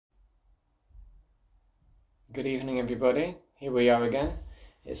Good evening, everybody. Here we are again.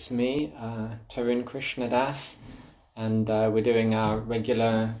 It's me, Tarun Krishnadas, and we're doing our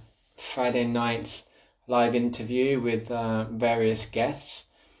regular Friday night live interview with various guests.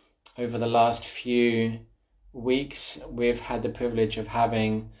 Over the last few weeks, we've had the privilege of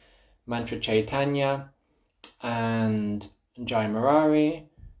having Mantra Chaitanya and Jai Murari,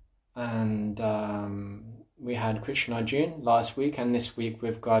 and we had Krishna Arjun last week, and this week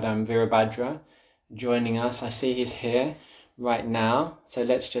we've got Virabhadra joining us. I see he's here right now, so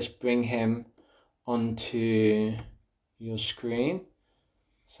let's just bring him onto your screen.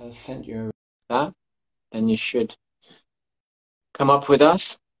 So I'll send you that, then you should come up with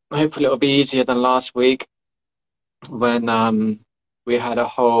us. Hopefully it'll be easier than last week when we had a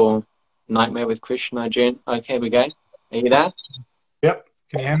whole nightmare with Krishna Arjun. Okay, we go. Are you there? Yep.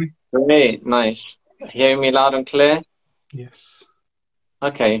 Can you hear me? Great, nice. Hearing me loud and clear? Yes.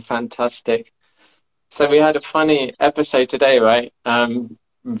 Okay, fantastic. So we had a funny episode today, right?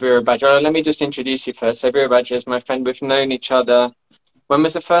 Virabhadra. Let me just introduce you first. So Virabhadra is my friend. We've known each other. When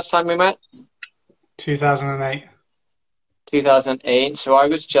was the first time we met? 2008. 2008. So I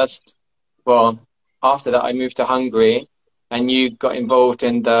was just, well, after that I moved to Hungary, and you got involved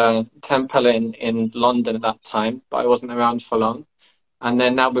in the temple in London at that time, but I wasn't around for long. And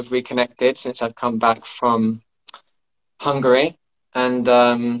then now we've reconnected since I've come back from Hungary. And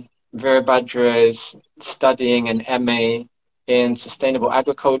Virabhadra is studying an MA in sustainable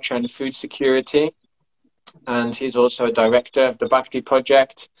agriculture and food security, and he's also a director of the Bhakti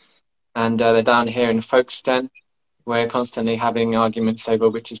project, and they're down here in Folkestone. We're constantly having arguments over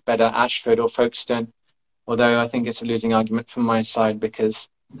which is better, Ashford or Folkestone, although I think it's a losing argument from my side because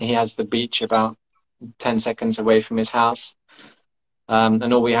he has the beach about 10 seconds away from his house,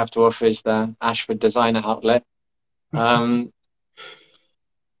 and all we have to offer is the Ashford designer outlet.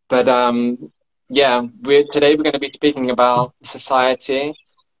 Yeah, today we're going to be speaking about society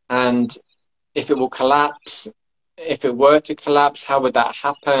and if it will collapse. If it were to collapse, how would that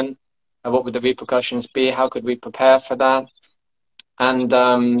happen? What would the repercussions be? How could we prepare for that?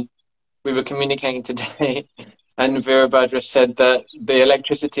 And we were communicating today, and Virabhadra said that the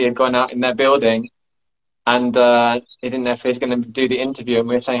electricity had gone out in their building, and he didn't know if he was going to do the interview, and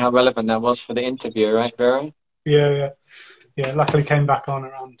we were saying how relevant that was for the interview, right, Vira? Yeah. Luckily came back on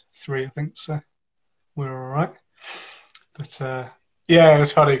around 3, I think, so we were all right. But yeah, it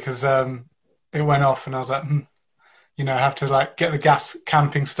was funny because it went off, and I was like, I have to like get the gas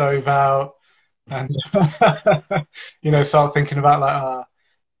camping stove out, and start thinking about like,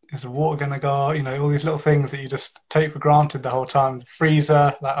 is the water gonna go? All these little things that you just take for granted the whole time. The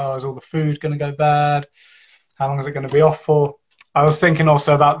freezer, like, is all the food gonna go bad? How long is it gonna be off for? I was thinking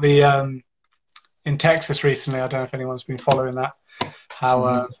also about the in Texas recently. I don't know if anyone's been following that.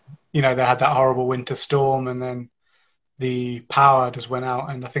 How they had that horrible winter storm, and then the power just went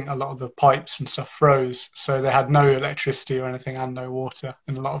out, and I think a lot of the pipes and stuff froze, so they had no electricity or anything and no water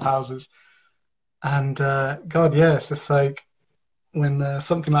in a lot of houses. And God, yeah, it's just like when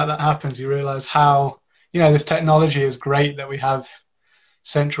something like that happens, you realize how this technology is great, that we have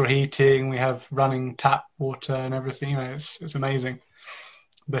central heating, we have running tap water and everything. It's amazing.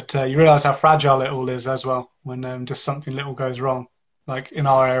 But you realize how fragile it all is as well when just something little goes wrong. Like in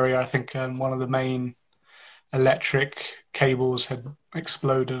our area, I think one of the main electric cables had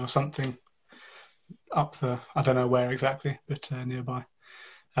exploded or something up I don't know where exactly, but nearby.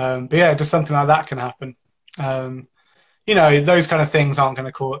 But yeah, just something like that can happen. Those kind of things aren't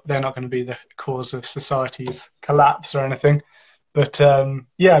going to they're not going to be the cause of society's collapse or anything. But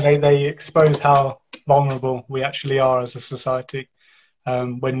yeah, they expose how vulnerable we actually are as a society.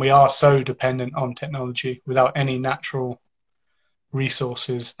 When we are so dependent on technology without any natural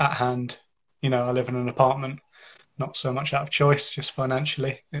resources at hand. I live in an apartment, not so much out of choice, just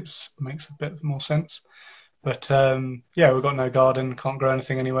financially. It makes a bit more sense. But yeah, we've got no garden, can't grow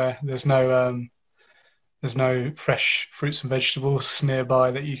anything anywhere. There's no fresh fruits and vegetables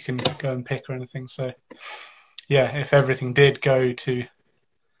nearby that you can go and pick or anything. So yeah, if everything did go to,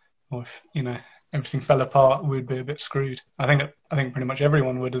 or if everything fell apart, we'd be a bit screwed. I think pretty much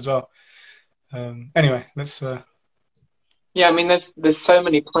everyone would as well. Anyway, let's. Yeah, I mean, there's so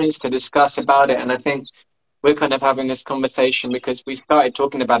many points to discuss about it, and I think we're kind of having this conversation because we started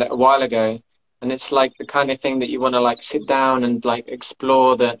talking about it a while ago, and it's like the kind of thing that you want to like sit down and like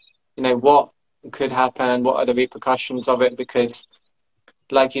explore that, what could happen, what are the repercussions of it, because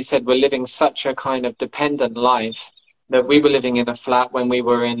like you said, we're living such a kind of dependent life that we were living in a flat when we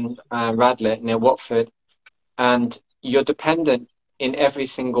were in Radlett near Watford, and you're dependent in every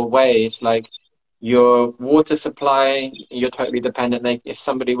single way. It's like Your water supply, you're totally dependent. Like if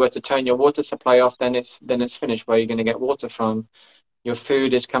somebody were to turn your water supply off, then it's finished. Where you're going to get water from? Your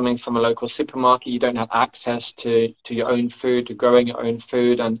food is coming from a local supermarket. You don't have access to your own food, to growing your own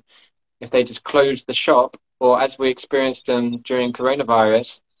food. And if they just close the shop, or as we experienced during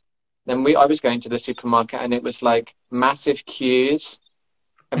coronavirus, then I was going to the supermarket and it was like massive queues.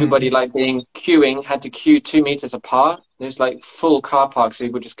 Everybody like being queuing, had to queue 2 meters apart. There's like full car parks, so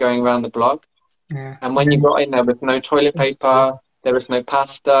people just going around the block. Yeah. And when you got in there with no toilet paper, there was no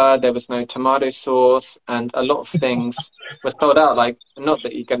pasta, there was no tomato sauce, and a lot of things were sold out. Like, not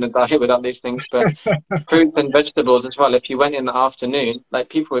that you're going to die without these things, but fruits and vegetables as well. If you went in the afternoon, like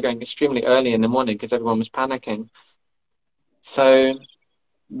people were going extremely early in the morning because everyone was panicking. So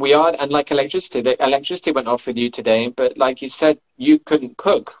and like electricity, the electricity went off with you today, but like you said, you couldn't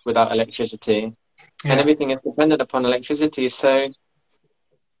cook without electricity, and everything is dependent upon electricity. So,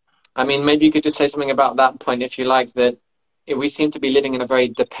 I mean, maybe you could just say something about that point, if you like, that we seem to be living in a very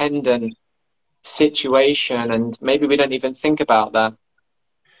dependent situation, and maybe we don't even think about that.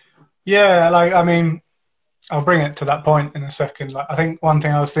 Yeah, like, I mean, I'll bring it to that point in a second. Like, I think one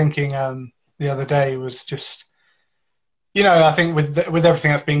thing I was thinking the other day was just, I think with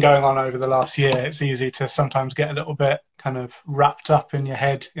everything that's been going on over the last year, it's easy to sometimes get a little bit kind of wrapped up in your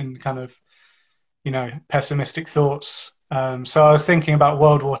head in kind of, pessimistic thoughts. So I was thinking about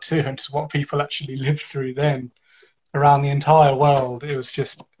World War II and just what people actually lived through then around the entire world. It was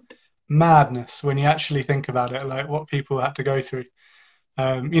just madness when you actually think about it, like what people had to go through.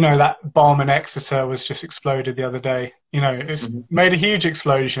 That bomb in Exeter was just exploded the other day. It's made a huge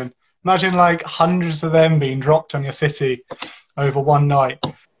explosion. Imagine like hundreds of them being dropped on your city over one night.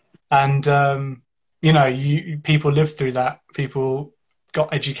 And, people lived through that. People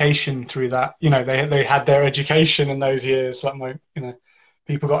got education through that. They had their education in those years. Like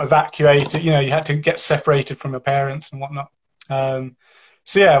people got evacuated. You had to get separated from your parents and whatnot.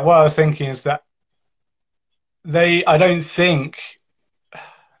 So yeah, what I was thinking is that I don't think,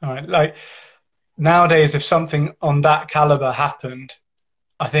 all right, like nowadays, if something on that caliber happened,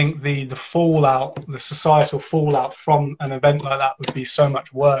 I think the fallout, the societal fallout from an event like that would be so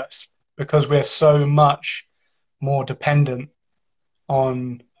much worse because we're so much more dependent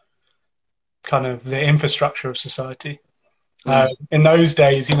on kind of the infrastructure of society. In those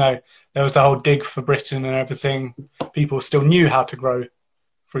days, there was the whole dig for Britain and everything. People still knew how to grow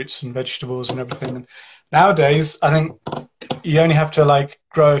fruits and vegetables and everything. And nowadays, I think you only have to like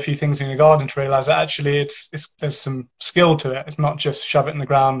grow a few things in your garden to realize that actually there's some skill to it. It's not just shove it in the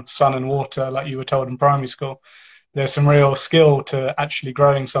ground, sun and water like you were told in primary school. There's some real skill to actually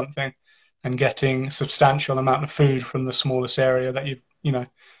growing something and getting a substantial amount of food from the smallest area that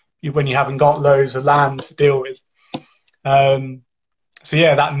when you haven't got loads of land to deal with. So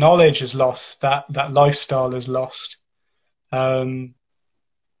yeah, that knowledge is lost, that lifestyle is lost. I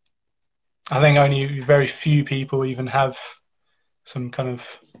think only very few people even have some kind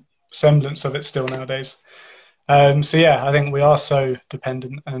of semblance of it still nowadays. So yeah, I think we are so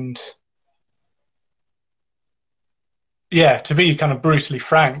dependent, and yeah, to be kind of brutally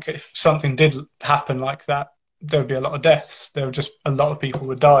frank, if something did happen like that, there would be a lot of deaths. There would just, a lot of people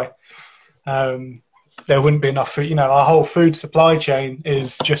would die. There wouldn't be enough food. Our whole food supply chain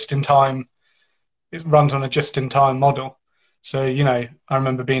is just in time. It runs on a just in time model. So, I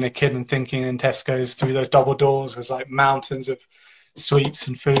remember being a kid and thinking in Tesco's through those double doors was like mountains of sweets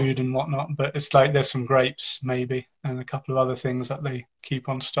and food and whatnot. But it's like there's some grapes maybe and a couple of other things that they keep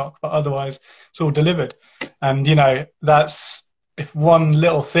on stock. But otherwise, it's all delivered. And, that's, if one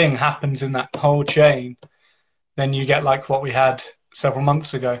little thing happens in that whole chain, then you get like what we had several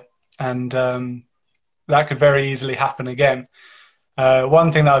months ago. And that could very easily happen again.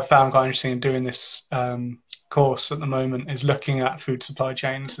 One thing that I've found quite interesting in doing this course at the moment is looking at food supply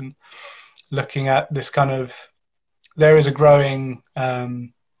chains and looking at this kind of, there is a growing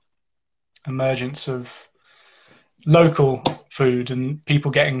emergence of local food and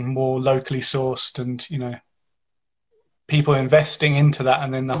people getting more locally sourced and, people investing into that.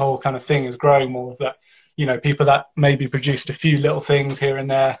 And then the whole kind of thing is growing more of that. People that maybe produced a few little things here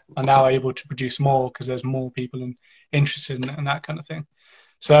and there are now able to produce more because there's more people interested in it and that kind of thing.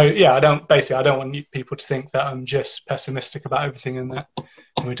 So yeah, I don't want people to think that I'm just pessimistic about everything and that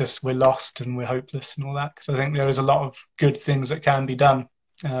we're lost and we're hopeless and all that. Because I think there is a lot of good things that can be done.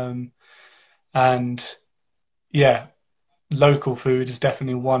 And yeah, local food is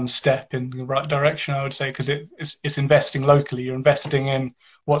definitely one step in the right direction, I would say, because it's investing locally. You're investing in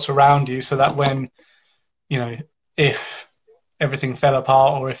what's around you so that when, if everything fell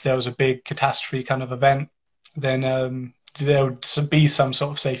apart or if there was a big catastrophe kind of event, then there would be some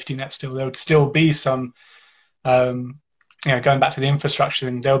sort of safety net still. There would still be some, going back to the infrastructure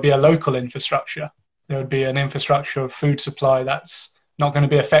thing, there would be a local infrastructure. There would be an infrastructure of food supply that's not going to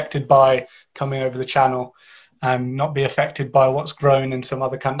be affected by coming over the channel and not be affected by what's grown in some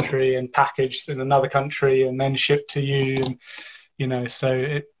other country and packaged in another country and then shipped to you. And,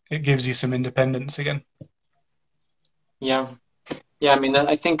 so it gives you some independence again. Yeah. Yeah, I mean,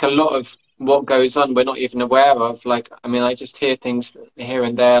 I think a lot of what goes on we're not even aware of. Like, I mean, I just hear things here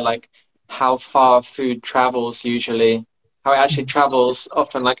and there, like how far food travels usually, how it actually travels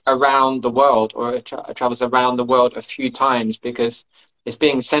often like around the world, or it travels around the world a few times because it's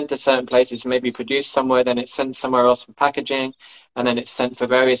being sent to certain places, maybe produced somewhere, then it's sent somewhere else for packaging, and then it's sent for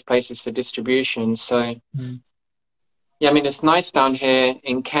various places for distribution. So, yeah, I mean, it's nice down here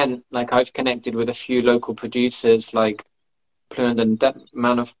in Kent. Like, I've connected with a few local producers, like Plurendon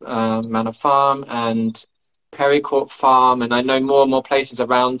Manor Farm and Perrycourt Farm, and I know more and more places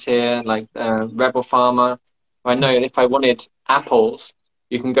around here, like Rebel Farmer. I know if I wanted apples,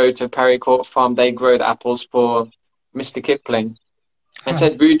 you can go to Perrycourt Farm. They grow the apples for Mr. Kipling. I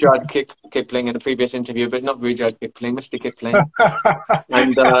said Rudyard Kipling in a previous interview, but not Rudyard Kipling, Mr. Kipling.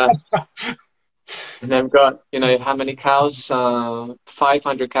 And they've got, how many cows?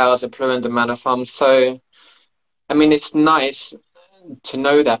 500 cows at Plurendon Manor Farm. So, I mean, it's nice to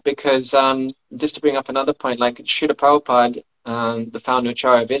know that because just to bring up another point, like Srila Prabhupada, the founder and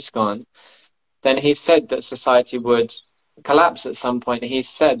chair of ISKCON, then he said that society would collapse at some point. He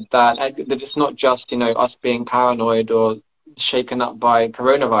said that it's not just, us being paranoid or shaken up by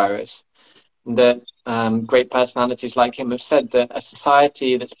coronavirus, that great personalities like him have said that a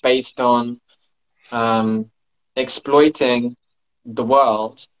society that's based on exploiting the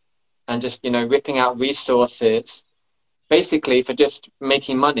world and just, ripping out resources, basically for just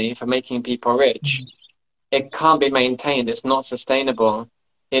making money, for making people rich, it can't be maintained. It's not sustainable.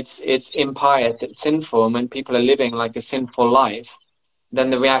 It's impious, it's sinful. And when people are living like a sinful life, then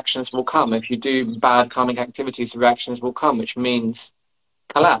the reactions will come. If you do bad karmic activities, the reactions will come, which means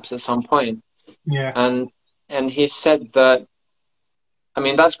collapse at some point. Yeah. And he said that, I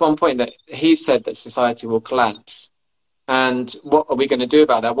mean, that's one point, that he said that society will collapse. And what are we going to do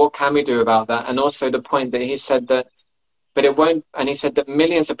about that? What can we do about that? And also the point that he said that, but it won't, and he said that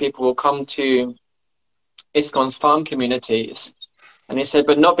millions of people will come to ISKCON's farm communities. And he said,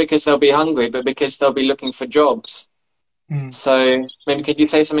 but not because they'll be hungry, but because they'll be looking for jobs. So maybe could you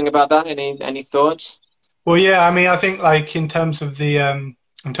say something about that? Any thoughts? Well, yeah, I mean, I think like in terms of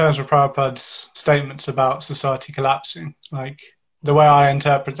Prabhupada's statements about society collapsing, like the way I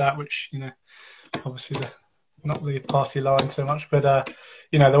interpret that, which, obviously not the party line so much, but,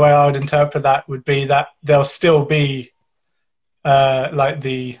 the way I would interpret that would be that there'll still be like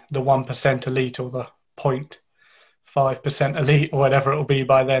the 1% elite or the 0.5% elite or whatever it will be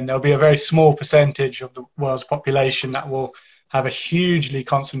by then. There'll be a very small percentage of the world's population that will have a hugely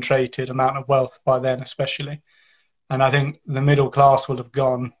concentrated amount of wealth by then, especially. And I think the middle class will have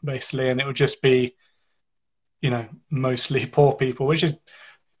gone, basically, and it will just be, mostly poor people, which is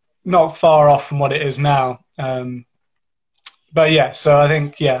not far off from what it is now. But yeah, so I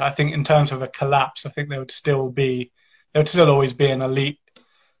think in terms of a collapse, I think there would still always be an elite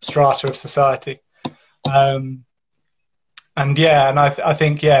strata of society. And I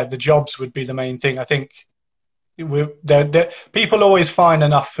think the jobs would be the main thing. I think people always find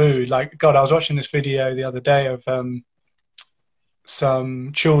enough food. Like, God, I was watching this video the other day of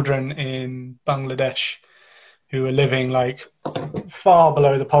some children in Bangladesh who were living like far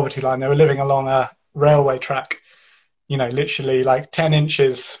below the poverty line. They were living along a railway track, literally like 10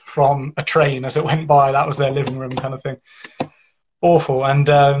 inches from a train as it went by. That was their living room kind of thing. Awful. And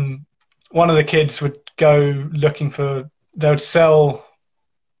one of the kids would go they would sell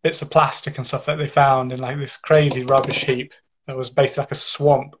bits of plastic and stuff that they found in like this crazy rubbish heap that was basically like a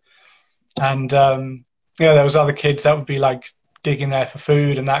swamp. And there was other kids that would be like digging there for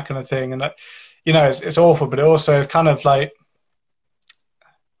food and that kind of thing. And it's awful, but it also is kind of like,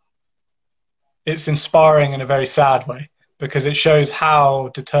 it's inspiring in a very sad way, because it shows how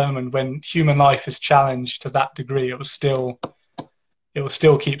determined, when human life is challenged to that degree, it will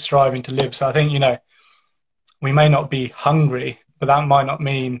still keep striving to live. So I think, we may not be hungry, but that might not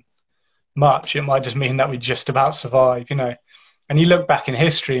mean much. It might just mean that we just about survive, And you look back in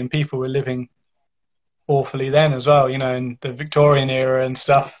history and people were living awfully then as well, in the Victorian era and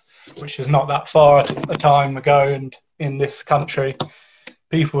stuff, which is not that far a time ago. And in this country,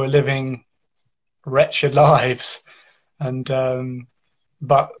 people were living wretched lives. And,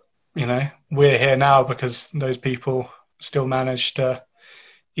 but, we're here now because those people still managed to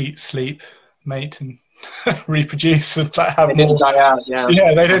eat, sleep, mate, and reproduce and like, have They more. didn't die out, yeah.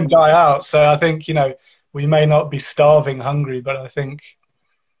 Yeah, they didn't die out. So I think, you know, we may not be starving hungry, but I think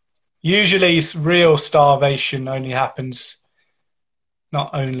usually real starvation only happens,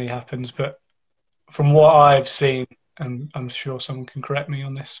 not only happens, but from what I've seen, and I'm sure someone can correct me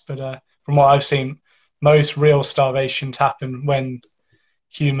on this, but from what I've seen, most real starvations happen when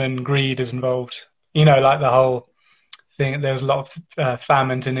human greed is involved. You know, like the whole thing, there's a lot of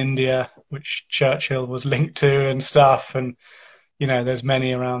famines in India, which Churchill was linked to and stuff. And, you know, there's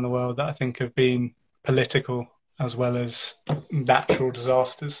many around the world that I think have been political as well as natural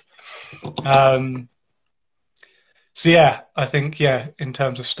disasters. So yeah, I think, yeah, in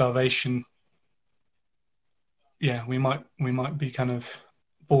terms of starvation, yeah, we might be kind of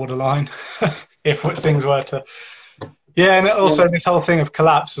borderline if things were to, yeah, and also this whole thing of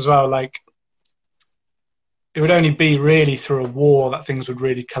collapse as well. Like, it would only be really through a war that things would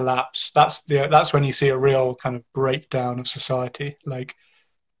really collapse. That's when you see a real kind of breakdown of society. Like,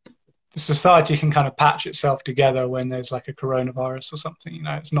 the society can kind of patch itself together when there's like a coronavirus or something. You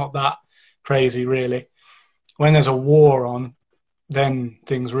know, it's not that crazy really. When there's a war on, then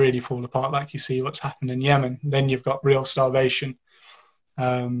things really fall apart, like you see what's happened in Yemen. Then you've got real starvation.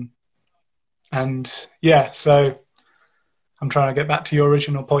 And yeah, so I'm trying to get back to your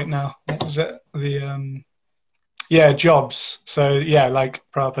original point now. What was it? Yeah, jobs. So yeah, like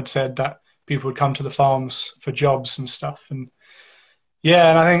Prabhupada said, that people would come to the farms for jobs and stuff. And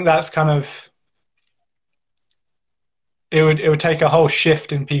yeah, and I think that's kind of, it would take a whole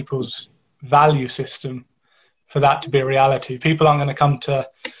shift in people's value system for that to be a reality. People aren't going to come to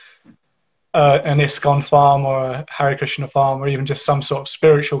an ISKCON farm or a Hare Krishna farm or even just some sort of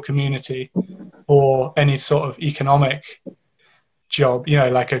spiritual community or any sort of economic job, you know,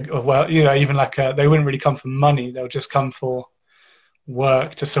 like well, you know, even like they wouldn't really come for money. They'll just come for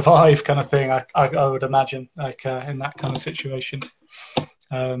work to survive kind of thing. I would imagine, like in that kind of situation.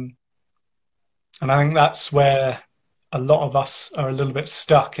 And I think that's where a lot of us are a little bit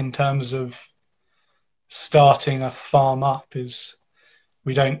stuck in terms of starting a farm up, is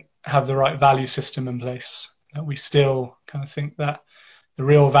we don't have the right value system in place. That we still kind of think that the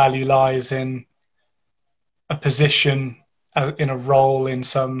real value lies in a position, in a role in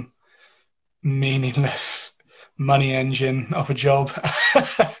some meaningless money engine of a job,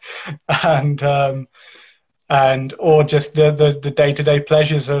 and or just the day-to-day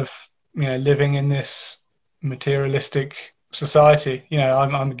pleasures of, you know, living in this materialistic society. You know,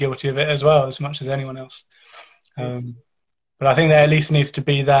 I'm guilty of it as well, as much as anyone else. But I think there at least needs to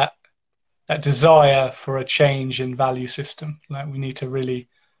be that desire for a change in value system. Like, we need to really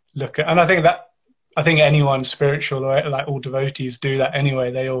look at, and I think anyone spiritual, or like all devotees do that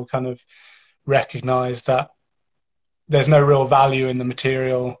anyway. They all kind of recognize that there's no real value in the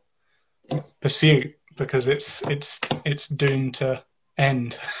material pursuit because it's doomed to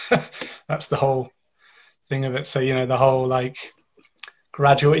end. That's the whole thing of it. So, you know, the whole like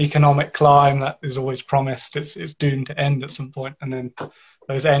gradual economic climb that is always promised, it's doomed to end at some point. And then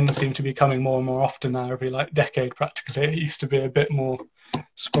those ends seem to be coming more and more often now, every like decade practically. It used to be a bit more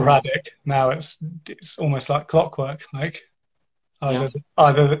sporadic. Now it's almost like clockwork, like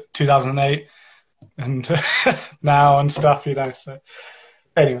either 2008 and now and stuff, you know. So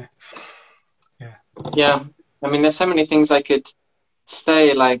anyway, yeah, I mean, there's so many things I could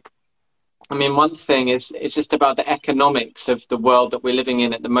say. Like, I mean, one thing is, it's just about the economics of the world that we're living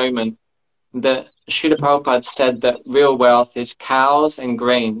in at the moment. That Srila Prabhupada said that real wealth is cows and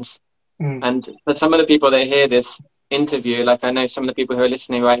grains. And for some of the people that hear this interview, like I know some of the people who are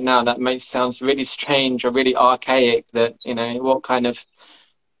listening right now, that may sound really strange or really archaic, that, you know, what kind of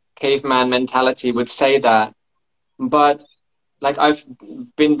caveman mentality would say that. But like, I've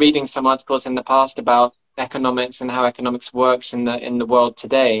been reading some articles in the past about economics and how economics works in the world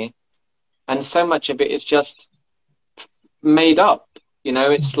today, and so much of it is just made up. You know,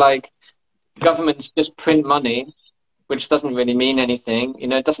 it's like governments just print money, which doesn't really mean anything. You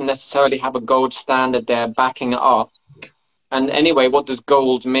know, it doesn't necessarily have a gold standard there backing it up. And anyway, what does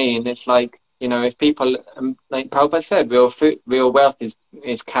gold mean? It's like, you know, if people, like Prabhupada said, real wealth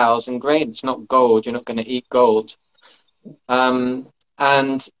is cows and grains, not gold. You're not going to eat gold. And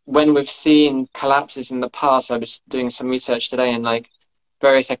when we've seen collapses in the past, I was doing some research today, and like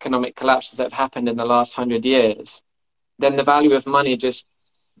various economic collapses that have happened in the last 100 years, then the value of money just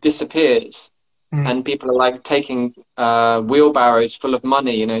disappears. And people are like taking wheelbarrows full of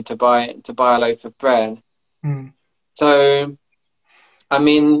money, you know, to buy a loaf of bread. So, I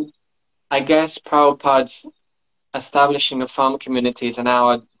mean, I guess Prabhupada's establishing of farm communities and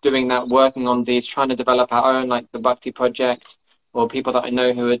our doing that, working on these, trying to develop our own, like the Bhakti project, or people that I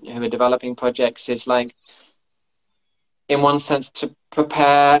know who are developing projects is like, in one sense, to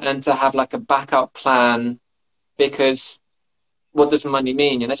prepare and to have like a backup plan, because what does money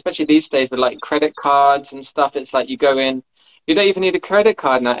mean? And especially these days with like credit cards and stuff, it's like you go in, you don't even need a credit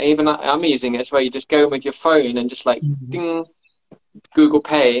card now. Even I'm using it as well. You just go in with your phone and just like ding, Google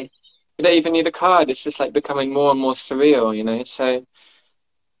Pay. You don't even need a card. It's just like becoming more and more surreal, you know? So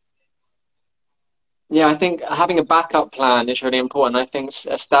yeah, I think having a backup plan is really important. I think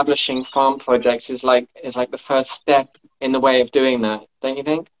establishing farm projects is like the first step in the way of doing that. Don't you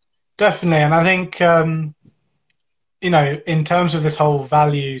think? Definitely. And I think, you know, in terms of this whole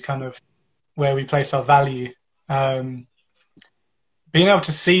value kind of where we place our value, um, being able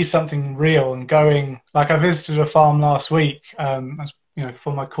to see something real and going, like I visited a farm last week, as you know,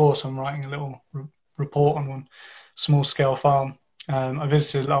 for my course, I'm writing a little report on one small scale farm. I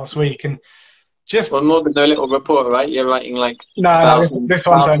visited last week and just, Well, more than a little report, right? You're writing like no, this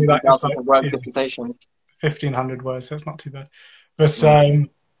one's only like, it's thousands like, of word yeah, dissertation. 1,500 words, so it's not too bad.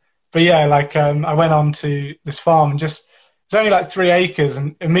 But yeah, like I went on to this farm and just it's only like 3 acres,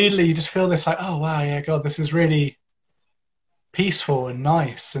 and immediately you just feel this like, oh wow, yeah, God, this is really peaceful and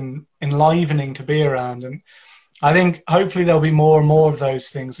nice and enlivening to be around. And I think hopefully there'll be more and more of those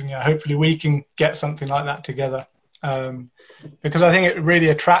things, and hopefully we can get something like that together, because I think it really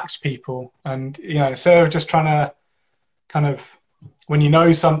attracts people. And instead of just trying to kind of, when you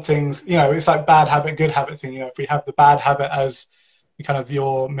know something's, it's like bad habit, good habit thing. If we have the bad habit as kind of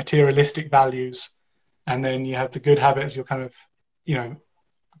your materialistic values, and then you have the good habit as your kind of,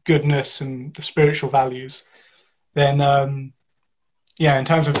 goodness and the spiritual values, then in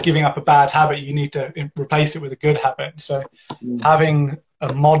terms of giving up a bad habit, you need to replace it with a good habit. So having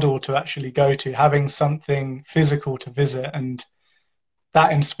a model to actually go to, having something physical to visit, and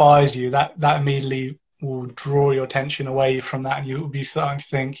that inspires you, that immediately will draw your attention away from that, and you'll be starting to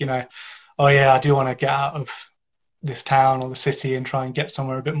think, oh yeah, I do want to get out of this town or the city and try and get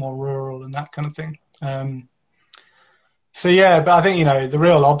somewhere a bit more rural and that kind of thing. So yeah, but I think the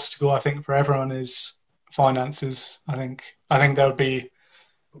real obstacle, I think, for everyone is finances. I think there would be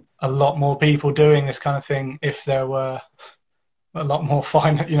a lot more people doing this kind of thing if there were a lot more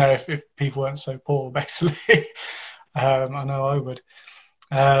if people weren't so poor, basically. I know I would.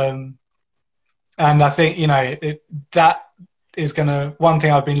 And I think that is going to, one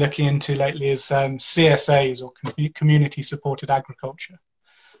thing I've been looking into lately is CSAs, or community supported agriculture,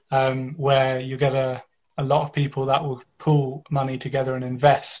 where you get a lot of people that will pool money together and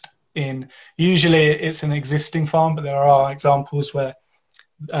invest in, usually it's an existing farm, but there are examples where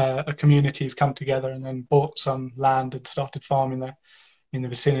a community has come together and then bought some land and started farming there in the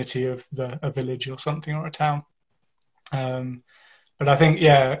vicinity of a village or something, or a town. But I think,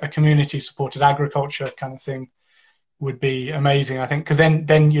 a community supported agriculture kind of thing would be amazing, I think, because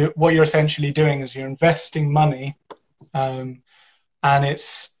then what you're essentially doing is you're investing money, and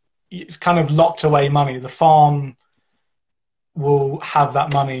it's kind of locked away money. The farm will have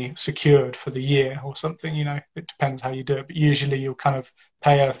that money secured for the year or something, it depends how you do it, but usually you'll kind of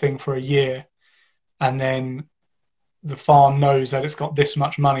pay a thing for a year, and then the farm knows that it's got this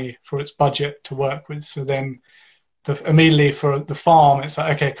much money for its budget to work with. So then immediately for the farm, it's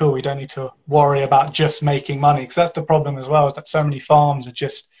like, okay, cool, we don't need to worry about just making money, because that's the problem as well, is that so many farms are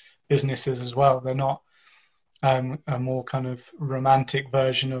just businesses as well. They're not a more kind of romantic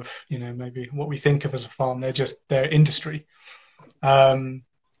version of maybe what we think of as a farm. They're industry.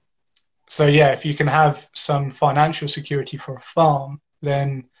 So yeah, if you can have some financial security for a farm,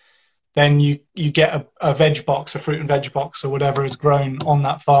 then you get a veg box, a fruit and veg box, or whatever is grown on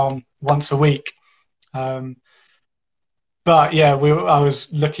that farm once a week. But yeah, I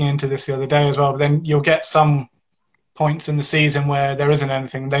was looking into this the other day as well. But then you'll get some points in the season where there isn't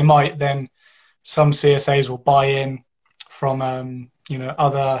anything. They might then, some CSAs will buy in from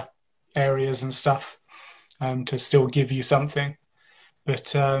other areas and stuff to still give you something.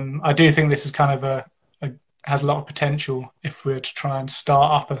 But I do think this is kind of has a lot of potential if we're to try and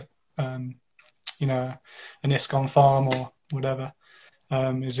start up an ISKCON farm or whatever.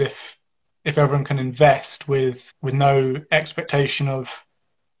 Is if everyone can invest with no expectation of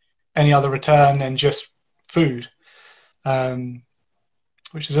any other return than just food,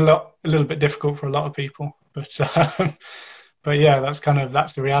 which is a little bit difficult for a lot of people. But yeah, that's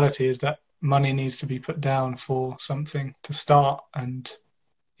the reality, is that money needs to be put down for something to start, and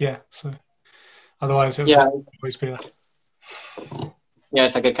so otherwise it will just always be that. Yeah,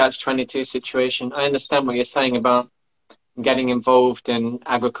 it's like a catch-22 situation. I understand what you're saying about getting involved in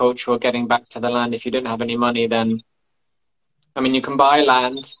agriculture or getting back to the land. If you don't have any money, then, I mean, you can buy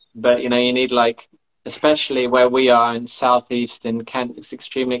land, but you need like especially where we are in southeast in Kent, it's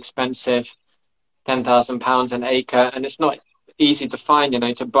extremely expensive, £10,000 an acre, and it's not easy to find, you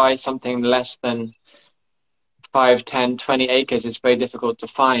know, to buy something less than 5, 10, 20 acres is very difficult to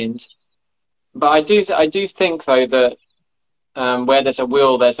find. But I do think though that where there's a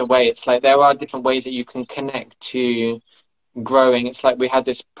will, there's a way. It's like there are different ways that you can connect to growing. It's like we had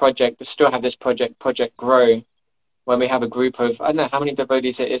this project, we still have this project, Project Grow, where we have a group of, I don't know how many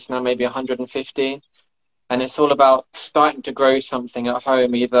devotees it is now, maybe 150. And it's all about starting to grow something at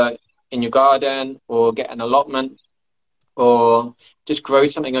home, either in your garden or get an allotment, or just grow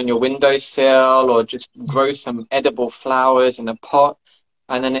something on your windowsill, or just grow some edible flowers in a pot.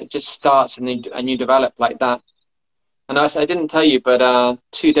 And then it just starts and you develop like that. And I didn't tell you, but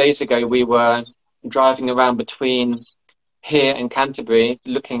 2 days ago we were driving around between here and Canterbury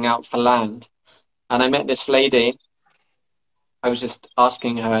looking out for land. And I met this lady. I was just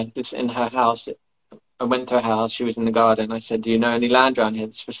asking her, just in her house. I went to her house, she was in the garden. I said, do you know any land around here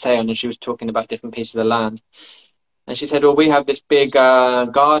that's for sale? And she was talking about different pieces of land. And she said, well, we have this big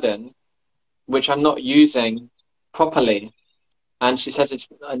garden, which I'm not using properly. And she says it's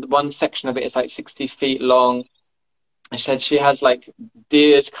one section of it is like 60 feet long. I said she has like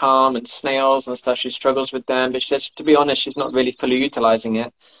deers come and snails and stuff. She struggles with them, but she says, to be honest, she's not really fully utilizing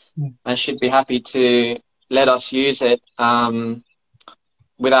it, and she'd be happy to let us use it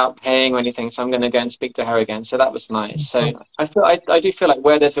without paying or anything. So I'm going to go and speak to her again. So that was nice. So I do feel like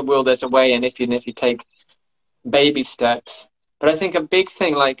where there's a will, there's a way, and if you take baby steps. But I think a big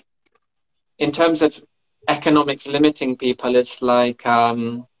thing, like in terms of economics limiting people, is like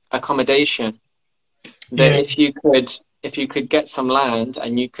accommodation. That if you could get some land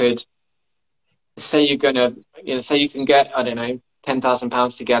and you could say you're gonna, you know, say you can get, I don't know,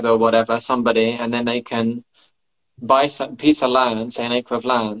 £10,000 together or whatever, somebody, and then they can buy some piece of land, say an acre of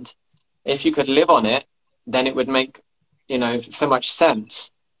land. If you could live on it, then it would make, you know, so much sense.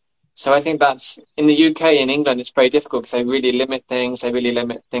 So I think that's in the UK, in England, it's very difficult because they really limit things. They really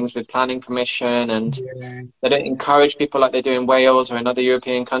limit things with planning permission, and they don't encourage people like they do in Wales or in other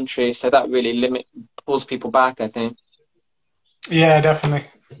European countries. So that really pulls people back, I think. Yeah, definitely.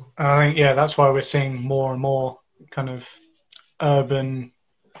 I think, yeah, that's why we're seeing more and more kind of urban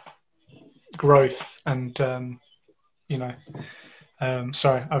growth and, you know,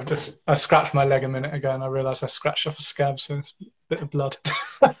 sorry, I scratched my leg a minute ago and I realised I scratched off a scab, so it's a bit of blood.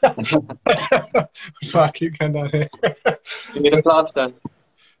 So I keep going down here. You need a plaster?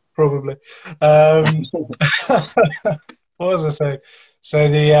 Probably. What was I saying? So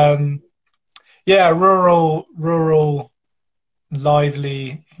the yeah, rural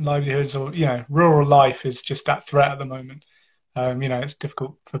livelihoods, or, you know, rural life is just that threat at the moment. You know, it's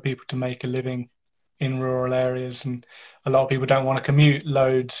difficult for people to make a living in rural areas, and a lot of people don't want to commute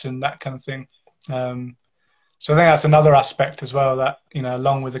loads and that kind of thing. So I think that's another aspect as well, that, you know,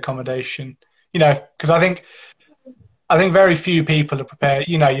 along with accommodation, you know, because I think very few people are prepared.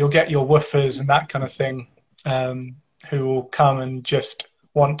 You know, you'll get your woofers and that kind of thing, who will come and just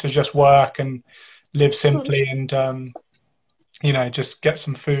want to just work and live simply and, you know, just get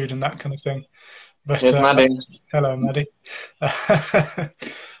some food and that kind of thing. But Maddie. Hello, Maddie.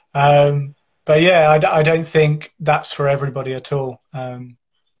 But yeah, I don't think that's for everybody at all.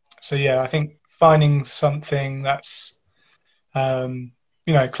 So yeah, I think finding something that's, you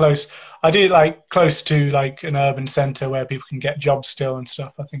know, close. I do like close to like an urban centre where people can get jobs still and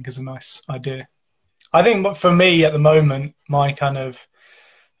stuff, I think is a nice idea. I think for me at the moment, my kind of,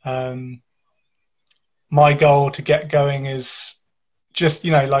 my goal to get going is just,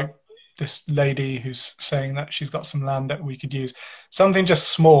 you know, like this lady who's saying that she's got some land that we could use. Something just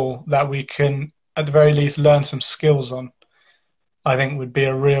small that we can, at the very least, learn some skills on, I think would be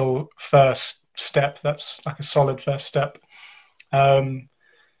a real first step. That's like a solid first step. Yeah,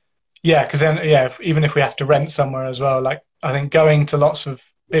 because then, yeah, even if we have to rent somewhere as well, like I think going to lots of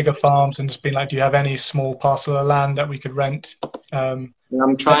bigger farms and just being like, do you have any small parcel of land that we could rent? I'm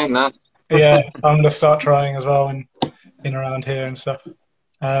trying that. Yeah, I'm going to start trying as well in around here and stuff.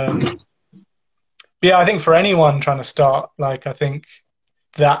 Yeah, I think for anyone trying to start, like, I think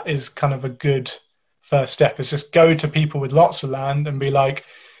that is kind of a good first step, is just go to people with lots of land and be like,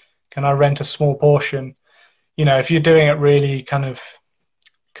 can I rent a small portion? You know, if you're doing it really kind of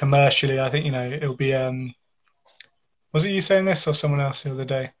commercially, I think, you know, it'll be, was it you saying this or someone else the other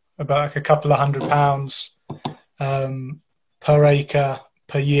day about like a couple of £100 per acre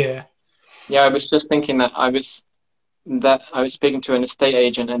per year? Yeah, I was just thinking that I was speaking to an estate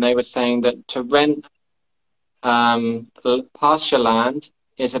agent, and they were saying that to rent pasture land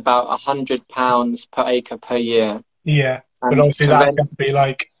is about £100 per acre per year. Yeah, but obviously that can be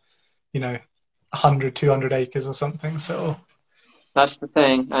like, you know, 100, 200 acres or something. So That's the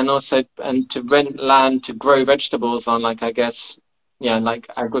thing. And also, and to rent land to grow vegetables on, like, I guess, yeah, like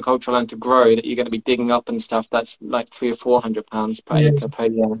agricultural land to grow that you're going to be digging up and stuff, that's like 300 or 400 pounds per yeah, acre per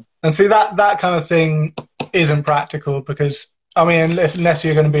year. and see that kind of thing isn't practical because I mean, unless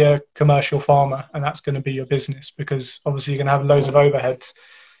you're going to be a commercial farmer and that's going to be your business, because obviously you're going to have loads of overheads.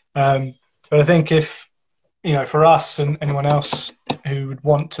 But I think if, you know, for us and anyone else who would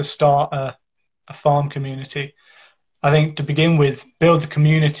want to start a farm community, I think to begin with, build the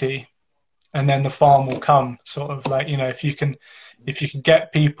community and then the farm will come. Sort of like, you know, if you can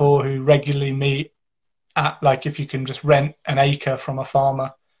get people who regularly meet at, like, if you can just rent an acre from a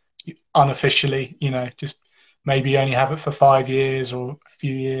farmer unofficially, you know, just maybe only have it for 5 years or a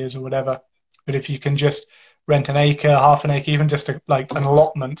few years or whatever. But if you can just rent an acre, half an acre, even just like an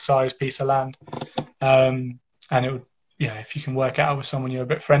allotment size piece of land, and it would, yeah, if you can work out with someone you're a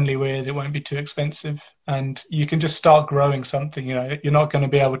bit friendly with, it won't be too expensive, and you can just start growing something. You know, you're not going to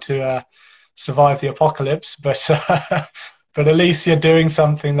be able to survive the apocalypse, but but at least you're doing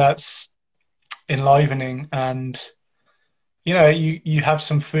something that's enlivening, and you know, you have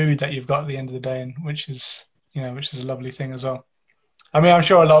some food that you've got at the end of the day, and which is, you know, which is a lovely thing as well. I mean, I'm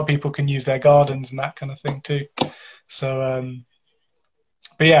sure a lot of people can use their gardens and that kind of thing too. So,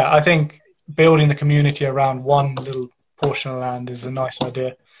 but yeah, I think building the community around one little portion of land is a nice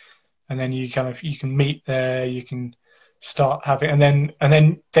idea. And then you can meet there, you can start having, and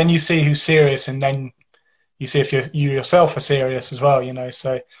then you see who's serious, and then you see if you yourself are serious as well, you know.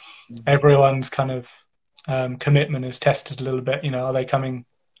 So everyone's kind of commitment is tested a little bit. You know,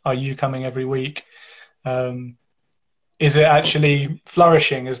 are you coming every week? Is it actually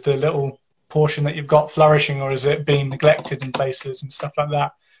flourishing? Is the little portion that you've got flourishing, or is it being neglected in places and stuff like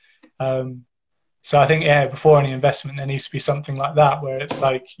that? So I think, yeah, before any investment, there needs to be something like that, where it's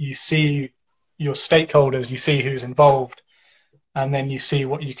like you see your stakeholders, you see who's involved, and then you see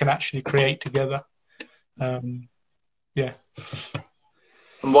what you can actually create together. Yeah.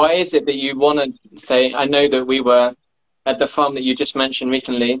 And why is it that you want to say, I know that we were at the farm that you just mentioned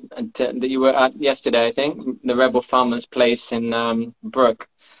recently, and that you were at yesterday, I think, the Rebel Farmers Place in Brook.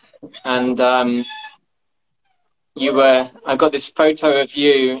 And I got this photo of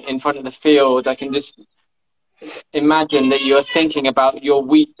you in front of the field. I can just imagine that you're thinking about your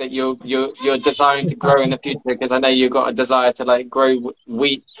wheat that you're desiring to grow in the future, because I know you've got a desire to like grow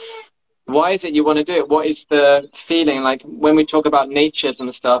wheat. Why is it you want to do it? What is the feeling like when we talk about natures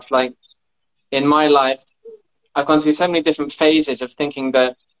and stuff? Like in my life, I've gone through so many different phases of thinking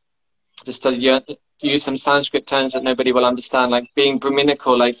that, just to use some Sanskrit terms that nobody will understand, like being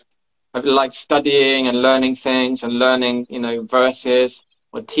Brahminical, like I've liked studying and learning things and learning, you know, verses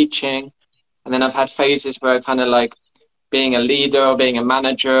or teaching. And then I've had phases where I kind of like being a leader or being a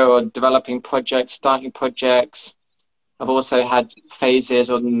manager or developing projects, starting projects. I've also had phases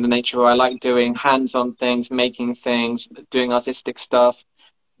in the nature where I like doing hands-on things, making things, doing artistic stuff.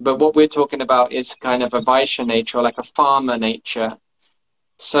 But what we're talking about is kind of a Vaishya nature, or like a farmer nature.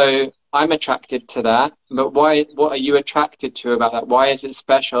 So I'm attracted to that. But why? What are you attracted to about that? Why is it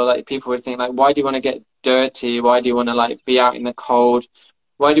special? Like people would think, like, why do you want to get dirty? Why do you want to like be out in the cold?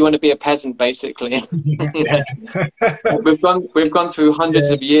 Why do you want to be a peasant, basically? Yeah. We've gone through hundreds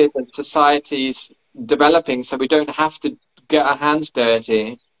of years of societies developing, so we don't have to get our hands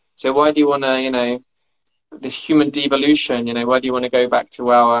dirty. So why do you want to, you know, this human devolution, you know, why do you want to go back to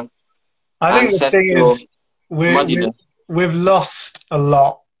our I think the thing ancestral is, muddiness? we've lost a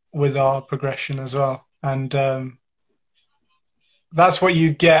lot with our progression as well, and that's what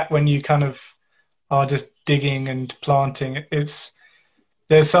you get when you kind of are just digging and planting.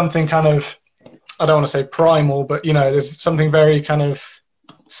 There's something kind of, I don't want to say primal, but you know, there's something very kind of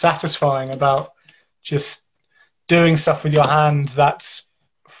satisfying about just doing stuff with your hands that's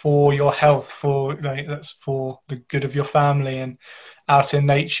for your health, that's for the good of your family, and out in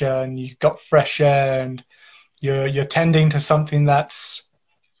nature, and you've got fresh air, and you're tending to something that's,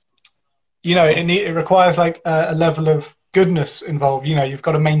 you know, it requires like a level of goodness involved. You know, you've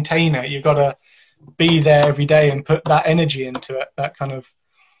got to maintain it, you've got to be there every day and put that energy into it, that kind of,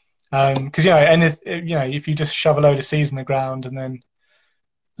 because if you just shove a load of seeds in the ground and then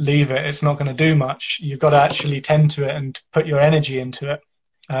leave it, it's not going to do much. You've got to actually tend to it and put your energy into it,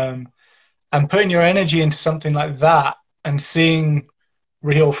 and putting your energy into something like that and seeing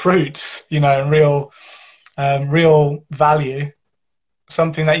real fruits, you know, and real value,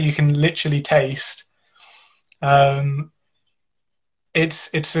 something that you can literally taste. It's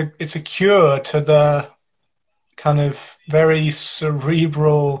a cure to the kind of very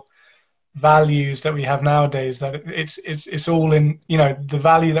cerebral values that we have nowadays, that it's all in, you know, the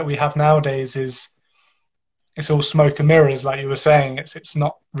value that we have nowadays is, it's all smoke and mirrors, like you were saying. It's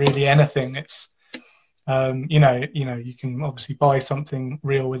not really anything. It's you know, you can obviously buy something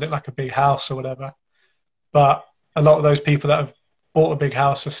real with it, like a big house or whatever, but a lot of those people that have bought a big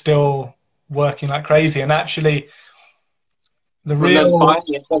house are still working like crazy. And actually the Well, no, real, buying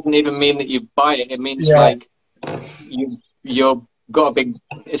it doesn't even mean that you buy it. It means yeah, like you're got a big.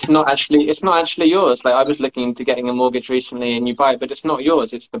 It's not actually yours. Like I was looking into getting a mortgage recently, and you buy it, but it's not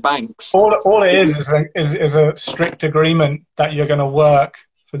yours. It's the bank's. all it is a strict agreement that you're going to work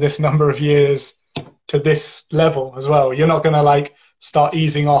for this number of years to this level as well. You're not going to like start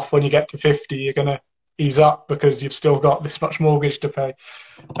easing off when you get to 50. You're going to ease up because you've still got this much mortgage to pay.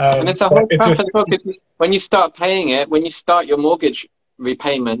 And it's a whole crap as well, 'cause when you start paying it, when you start your mortgage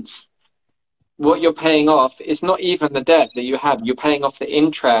repayments, what you're paying off is not even the debt that you have. You're paying off the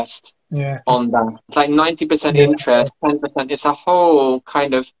interest Yeah, on that. It's like 90% yeah, interest, 10%. It's a whole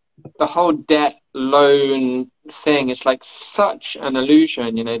kind of, the whole debt loan thing. It's like such an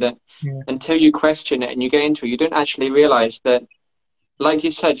illusion, you know, that yeah, until you question it and you get into it, you don't actually realize that, like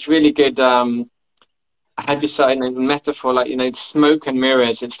you said, it's really good. I had this metaphor, like, you know, smoke and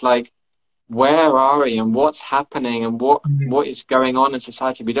mirrors. It's like, where are we and what's happening and what is going on in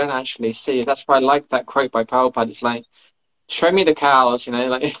society we don't actually see. That's why I like that quote by Prabhupada. It's like, show me the cows, you know,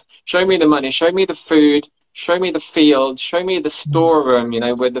 like show me the money, show me the food, show me the field, show me the storeroom, you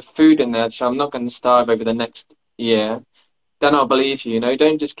know, with the food in there, so I'm not going to starve over the next year. Then I'll believe you, you know.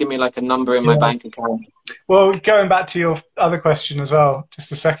 Don't just give me like a number in my yeah. bank account. Well, going back to your other question as well,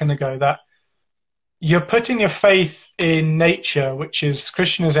 just a second ago, that you're putting your faith in nature, which is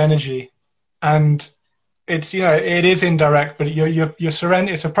Krishna's energy, and it's, you know, it is indirect, but you're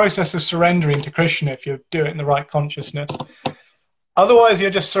surrender. It's a process of surrendering to Krishna if you do it in the right consciousness. Otherwise,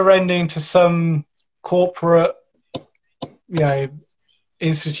 you're just surrendering to some corporate, you know,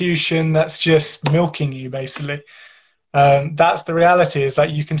 institution that's just milking you, basically. That's the reality. Is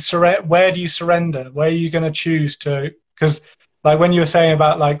like, you can surrender. Where do you surrender? Where are you going to choose to? Because like when you were saying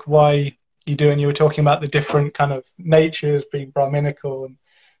about like why you do, and you were talking about the different kind of natures, being Brahminical and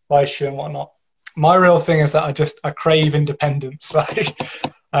Vaishya and whatnot. My real thing is that I crave independence. Like,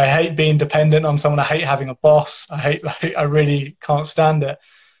 I hate being dependent on someone. I hate having a boss. I really can't stand it.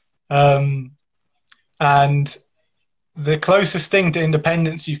 And the closest thing to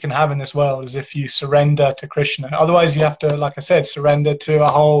independence you can have in this world is if you surrender to Krishna. Otherwise, you have to, like I said, surrender to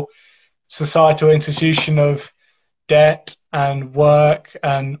a whole societal institution of debt and work.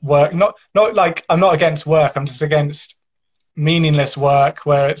 Not like, I'm not against work. I'm just against meaningless work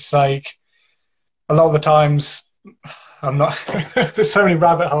where it's like, a lot of the times I'm not, there's so many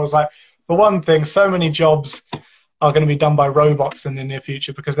rabbit holes. Like, for one thing, so many jobs are going to be done by robots in the near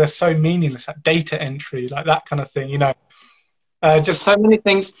future because they're so meaningless, like data entry, like that kind of thing, you know. Just so many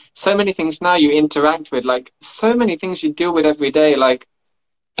things now you interact with, like so many things you deal with every day. Like,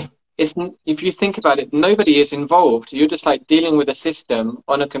 if you think about it, nobody is involved. You're just like dealing with a system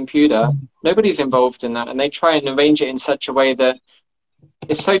on a computer. Nobody's involved in that, and they try and arrange it in such a way that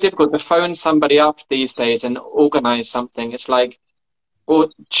it's so difficult to phone somebody up these days and organize something. It's like, or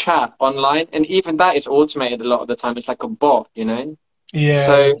chat online, and even that is automated a lot of the time. It's like a bot, you know. yeah.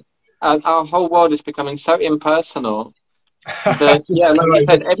 So our whole world is becoming so impersonal that, yeah, like you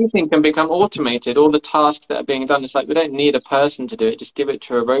said, everything can become automated. All the tasks that are being done, it's like we don't need a person to do it. Just give it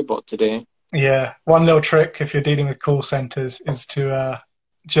to a robot to do. Yeah, one little trick if you're dealing with call centers is to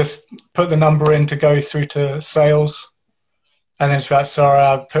just put the number in to go through to sales, and then it's like, sorry,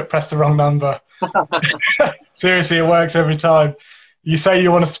 I pressed the wrong number. Seriously, it works every time. You say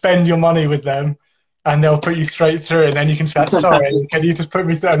you want to spend your money with them, and they'll put you straight through, and then you can say, sorry, can you just put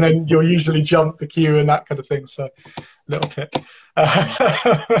me through? And then you'll usually jump the queue and that kind of thing. So, little tip.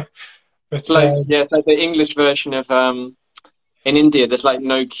 But, like, yeah, it's like the English version of in India, there's like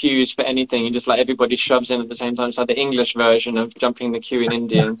no queues for anything. You just like everybody shoves in at the same time. It's like the English version of jumping the queue in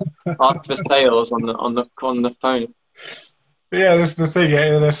India. Ask for sales on the phone. Yeah, that's the thing.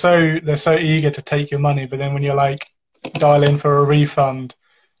 Yeah, they're so eager to take your money, but then when you're like dial in for a refund,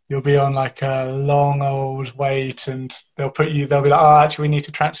 you'll be on like a long old wait, and they'll be like, oh, actually, we need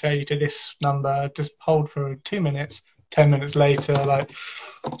to transfer you to this number. Just hold for 2 minutes. 10 minutes later, like,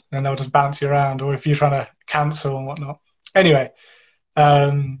 then they'll just bounce you around. Or if you're trying to cancel and whatnot. Anyway,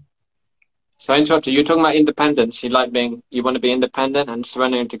 so I interrupted. You're talking about independence. You want to be independent and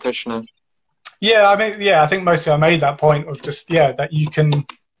surrendering to Krishna. Yeah, I mean, yeah, I think mostly I made that point of just, yeah, that you can,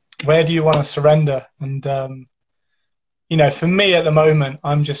 where do you want to surrender? And, you know, for me at the moment,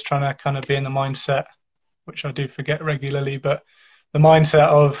 I'm just trying to kind of be in the mindset, which I do forget regularly, but the mindset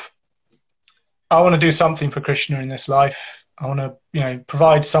of I want to do something for Krishna in this life. I want to, you know,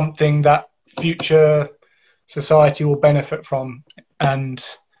 provide something that future society will benefit from. And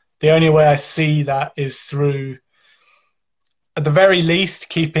the only way I see that is through, at the very least,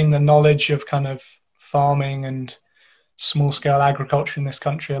 keeping the knowledge of kind of farming and small scale agriculture in this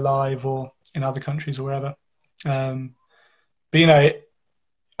country alive, or in other countries or wherever. But, you know,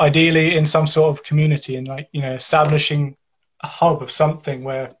 ideally in some sort of community, and like, you know, establishing a hub of something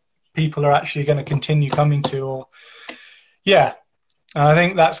where people are actually going to continue coming to, or yeah. And I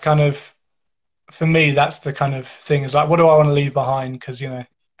think that's kind of, for me, that's the kind of thing, is like, what do I want to leave behind? Because, you know, I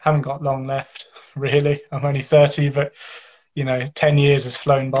haven't got long left, really. I'm only 30, but, you know, 10 years has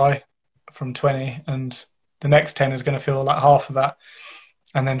flown by from 20, and the next 10 is going to feel like half of that,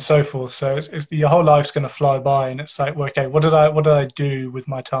 and then so forth. So it's your whole life's going to fly by, and it's like, well, okay, what did I do with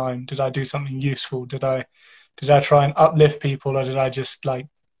my time? Did I do something useful? Did I try and uplift people, or did I just like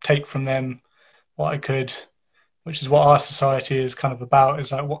take from them what I could? Which is what our society is kind of about,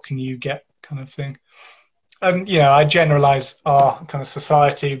 is like, what can you get kind of thing. And, you know, I generalize our kind of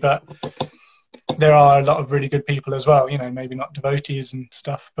society, but there are a lot of really good people as well, you know, maybe not devotees and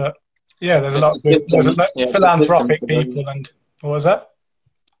stuff, but yeah, there's a lot of good, there's a lot of philanthropic people. And what was that?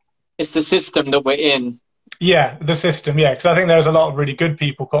 It's the system that we're in. Yeah, the system, yeah, because I think there's a lot of really good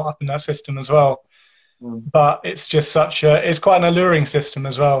people caught up in that system as well. But it's just it's quite an alluring system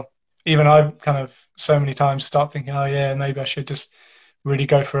as well. Even I kind of so many times start thinking, oh yeah, maybe I should just really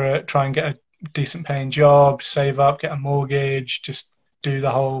go for it, try and get a decent paying job, save up, get a mortgage, just do the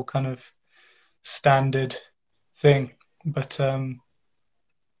whole kind of standard thing. But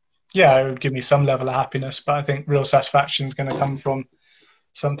yeah, it would give me some level of happiness, but I think real satisfaction is going to come from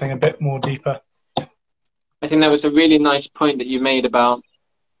something a bit more deeper. I think that was a really nice point that you made about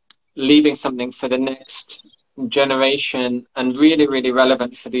leaving something for the next generation, and really, really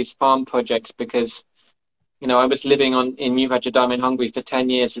relevant for these farm projects, because, you know, I was living in Virabhadra in Hungary for 10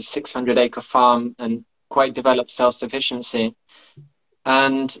 years, a 600-acre farm, and quite developed self-sufficiency.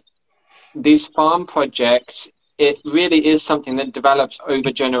 And these farm projects, it really is something that develops over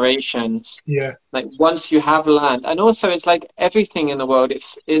generations. Yeah. Like once you have land, and also it's like everything in the world, it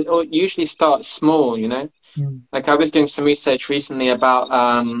usually starts small, you know? Like I was doing some research recently about,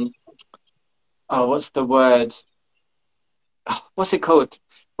 what's the word? What's it called?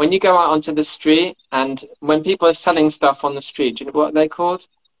 When you go out onto the street, and when people are selling stuff on the street, do you know what they're called?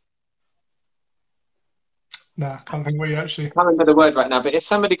 No, can't think what you actually... I can't remember the word right now, but if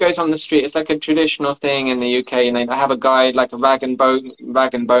somebody goes on the street, it's like a traditional thing in the UK, and I have a guy, like a rag and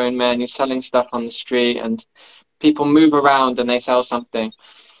bone man, who's selling stuff on the street, and people move around and they sell something.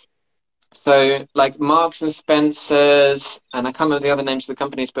 So like Marks and Spencer's, and I can't remember the other names of the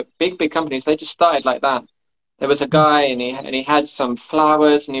companies, but big companies, they just started like that. There was a guy, and he had some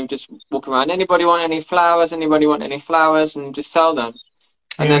flowers, and he would just walk around. Anybody want any flowers? Anybody want any flowers? And just sell them.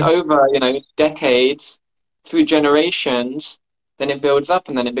 And then over, you know, decades, through generations, then it builds up,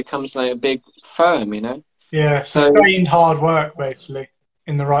 and then it becomes like a big firm, you know. Yeah, sustained hard work, basically,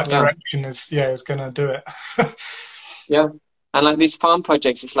 in the right direction is going to do it. Yeah. And like these farm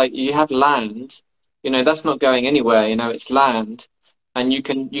projects, it's like you have land, you know, that's not going anywhere, you know, it's land, and you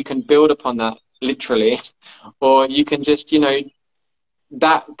can build upon that, literally, or you can just, you know,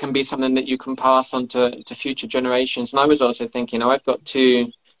 that can be something that you can pass on to future generations. And I was also thinking, you know, I've got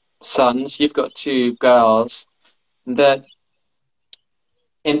 2 sons, you've got 2 girls, that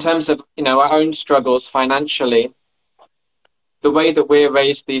in terms of, you know, our own struggles financially, the way that we're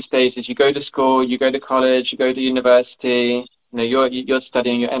raised these days is you go to school, you go to college, you go to university. You know, you're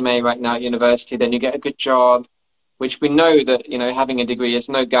studying your MA right now at university, then you get a good job, which we know that, you know, having a degree is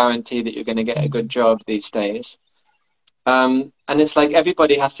no guarantee that you're going to get a good job these days. And it's like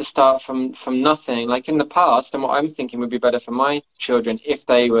everybody has to start from nothing. Like in the past, and what I'm thinking would be better for my children if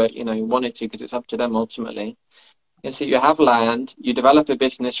they were, you know, wanted to, because it's up to them ultimately, is that you have land, you develop a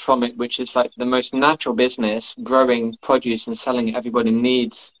business from it, which is like the most natural business, growing produce and selling it. Everybody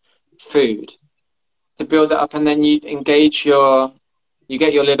needs food. To build it up, and then you engage you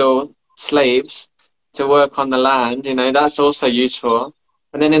get your little slaves to work on the land, you know, that's also useful.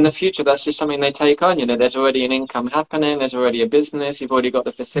 And then in the future, that's just something they take on, you know, there's already an income happening, there's already a business, you've already got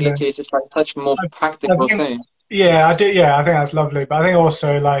the facilities. It's like such a more practical thing. Yeah, I think that's lovely. But I think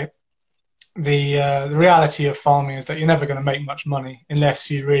also like the reality of farming is that you're never going to make much money unless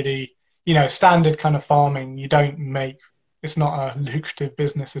you really, you know, standard kind of farming, you don't make, it's not a lucrative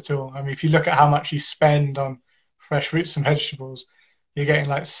business at all. I mean, if you look at how much you spend on fresh fruits and vegetables, you're getting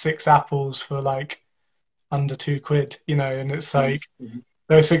like 6 apples for like under £2, you know, and it's like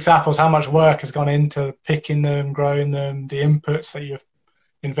those 6 apples, how much work has gone into picking them, growing them, the inputs that you've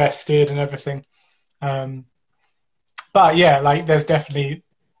invested and everything. But yeah, like there's definitely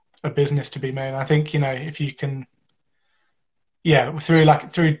a business to be made. I think, if you can,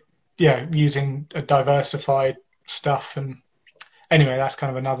 through using a diversified stuff. And anyway, that's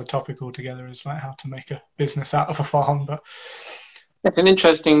kind of another topic altogether, is like how to make a business out of a farm. But it's an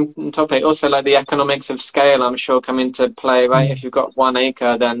interesting topic. Also, like the economics of scale, I'm sure, come into play, right? If you've got 1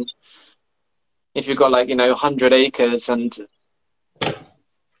 acre, then if you've got 100 acres, and I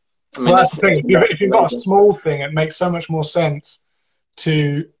mean, that's the thing. If you've got a small thing, it makes so much more sense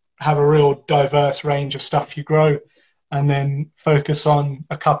to have a real diverse range of stuff you grow, and then focus on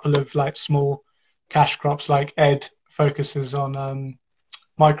a couple of small cash crops. Like Ed focuses on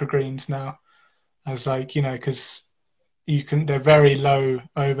microgreens now, as because they're very low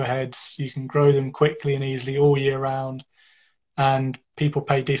overheads. You can grow them quickly and easily all year round, and people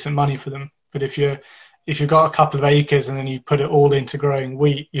pay decent money for them. But if you've got a couple of acres and then you put it all into growing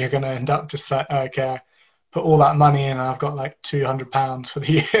wheat, you're going to end up just like, okay, put all that money in and I've got £200 for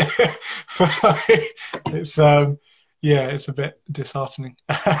the year. It's it's a bit disheartening.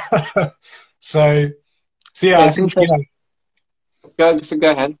 so yeah. Go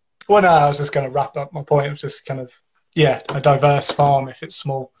ahead. Well, no, I was just going to wrap up my point. It was just kind of, a diverse farm if it's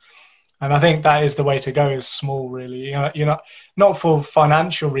small. And I think that is the way to go, is small, really. You're not for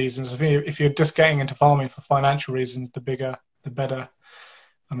financial reasons. If you're just getting into farming for financial reasons, the bigger, the better.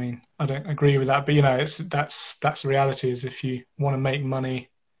 I mean, I don't agree with that, but that's the reality. Is if you want to make money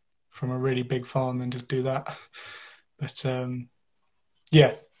from a really big farm, then just do that. But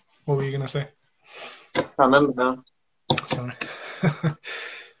what were you going to say? I remember now. Sorry.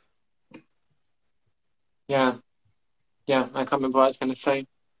 Yeah, I can't remember what I was going to say.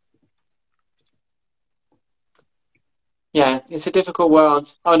 Yeah, it's a difficult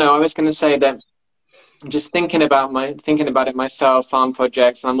world. Oh no, I was going to say that I'm just thinking about it myself, farm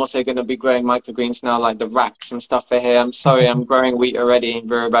projects, and I'm also going to be growing microgreens now, like the racks and stuff for here. I'm sorry, I'm growing wheat already,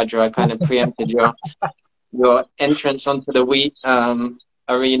 Virabhadra. I kind of preempted your entrance onto the wheat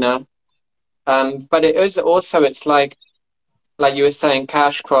arena. But it is also, it's like you were saying,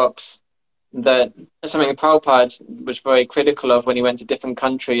 cash crops. That something Prabhupada was very critical of when he went to different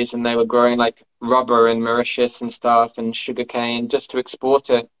countries and they were growing rubber in Mauritius and stuff and sugarcane just to export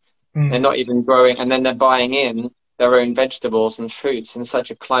it. They're not even growing, and then they're buying in their own vegetables and fruits in such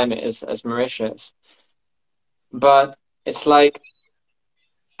a climate as Mauritius. But it's like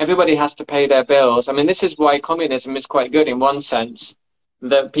everybody has to pay their bills. I mean, this is why communism is quite good in one sense,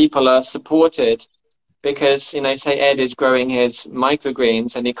 that people are supported. Because, say Ed is growing his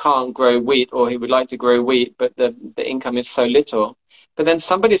microgreens and he can't grow wheat, or he would like to grow wheat, but the income is so little. But then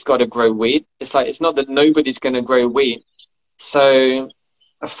somebody's got to grow wheat. It's not that nobody's going to grow wheat. So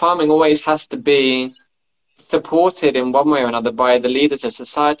farming always has to be supported in one way or another by the leaders of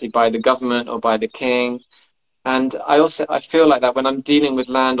society, by the government or by the king. And I feel like that when I'm dealing with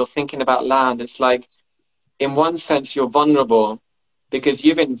land or thinking about land, it's like, in one sense, you're vulnerable because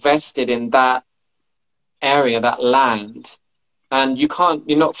you've invested in that area, that land, and you're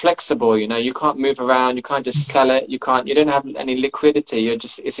not flexible, you can't move around, you can't just sell it, you don't have any liquidity,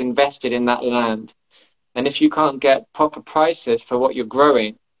 it's invested in that land. And if you can't get proper prices for what you're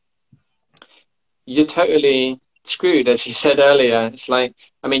growing, you're totally screwed, as you said earlier. It's like,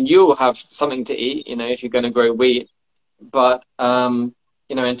 I mean, you'll have something to eat, if you're going to grow wheat, but in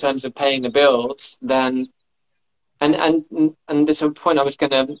terms of paying the bills, then And there's a point I was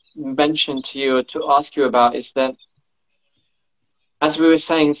going to mention to you, or to ask you about, is that, as we were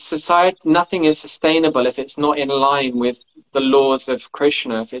saying, society, nothing is sustainable if it's not in line with the laws of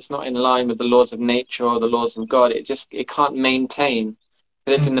Krishna, if it's not in line with the laws of nature or the laws of God. It can't maintain.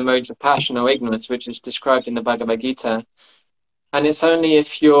 But it's in the modes of passion or ignorance, which is described in the Bhagavad Gita. And it's only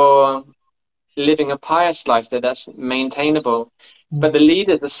if you're living a pious life that's maintainable. But the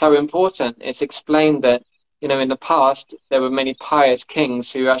leaders are so important. It's explained that, in the past, there were many pious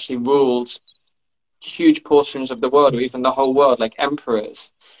kings who actually ruled huge portions of the world, or even the whole world, like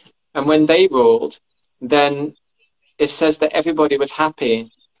emperors. And when they ruled, then it says that everybody was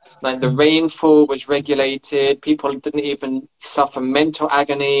happy. Like the rainfall was regulated, people didn't even suffer mental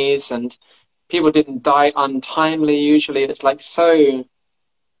agonies, and people didn't die untimely usually. It's like so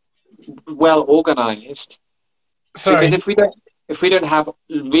well organized. Sorry. Because if we don't have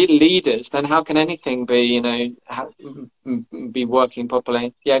real leaders, then how can anything be, be working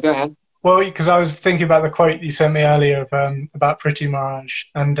properly? Yeah, go ahead. Well, because I was thinking about the quote you sent me earlier about Priti Maharaj,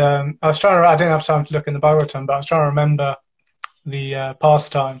 and I didn't have time to look in the Bhagavatam, but I was trying to remember the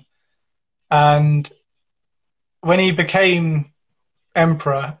pastime. And when he became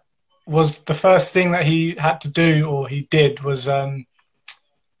emperor, was the first thing that he had to do, or he did, was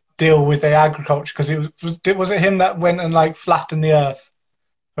deal with the agriculture, because was it him that went and like flattened the earth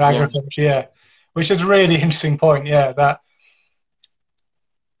for agriculture? Yeah, which is a really interesting point. Yeah, that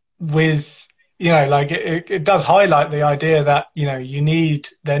with, you know, like it does highlight the idea that, you know,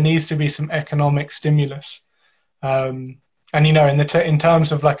 there needs to be some economic stimulus, and you know, in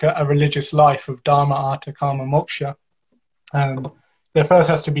terms of like a religious life of dharma, artha, kama, moksha, there first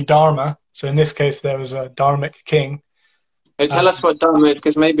has to be dharma. So in this case, there was a dharmic king. Tell us what dharma is,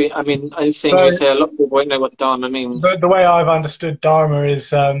 because maybe, I mean, I think you say a lot of people won't know what dharma means. The way I've understood dharma is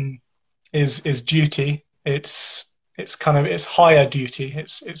duty. It's kind of, it's higher duty.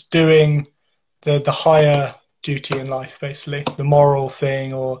 It's doing the higher duty in life, basically, the moral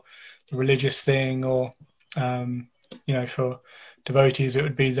thing or the religious thing, or you know, for devotees it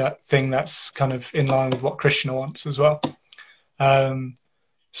would be that thing that's kind of in line with what Krishna wants as well.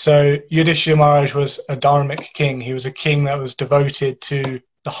 So Yudhishthira Maharaj was a dharmic king. He was a king that was devoted to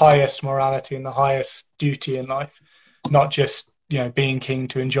the highest morality and the highest duty in life, not just, you know, being king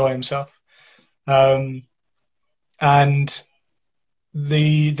to enjoy himself. And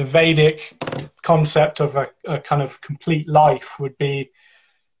the Vedic concept of a kind of complete life would be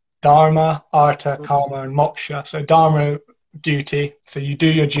dharma, artha, kama, and moksha. So dharma, duty. So you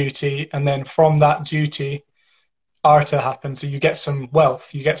do your duty, and then from that duty, artha happens. So you get some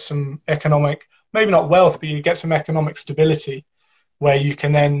wealth, you get some economic, maybe not wealth, but you get some economic stability where you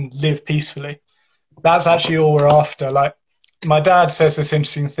can then live peacefully. That's actually all we're after. Like, my dad says this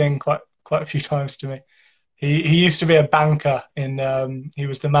interesting thing quite a few times to me. He used to be a banker he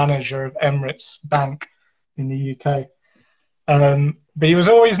was the manager of Emirates Bank in the UK. But he was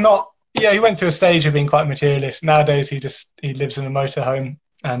always not, he went through a stage of being quite materialist. Nowadays he lives in a motorhome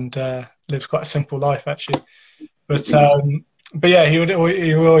and lives quite a simple life, actually. But yeah, he would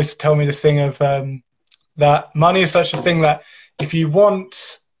always tell me this thing of that money is such a thing that if you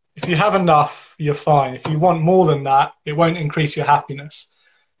have enough, you're fine. If you want more than that, it won't increase your happiness.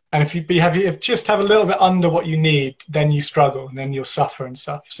 And if you just have a little bit under what you need, then you struggle and then you'll suffer and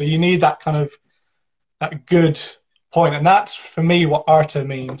stuff. So you need that kind of, that good point. And that's, for me, what artha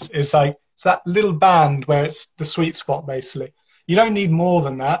means, is like, it's that little band where it's the sweet spot, basically. You don't need more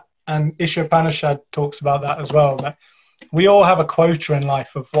than that. And Ishopanishad talks about that as well, that we all have a quota in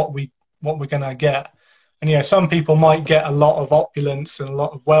life of what we're going to get. And yeah, some people might get a lot of opulence and a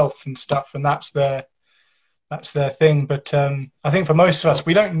lot of wealth and stuff, and that's their thing. But I think for most of us,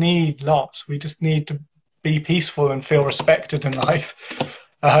 we don't need lots. We just need to be peaceful and feel respected in life.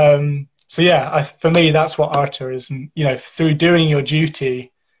 So yeah, for me, that's what artha is. And, you know, through doing your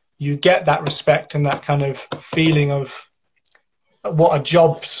duty, you get that respect and that kind of feeling of what a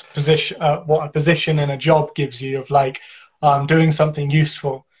position in a job gives you, of like, I'm doing something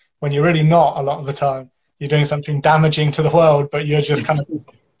useful, when you're really not a lot of the time. You're doing something damaging to the world, but you're just kind of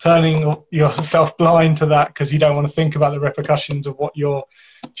turning yourself blind to that because you don't want to think about the repercussions of what your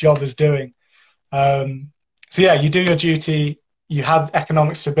job is doing. So yeah, you do your duty, you have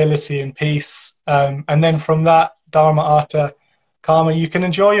economic stability and peace, and then from that, dharma, artha, kama, you can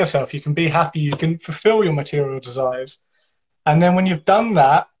enjoy yourself, you can be happy, you can fulfill your material desires. And then when you've done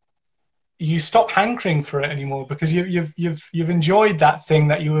that, you stop hankering for it anymore, because you've enjoyed that thing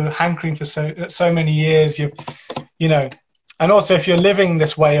that you were hankering for so many years. You know, and also if you're living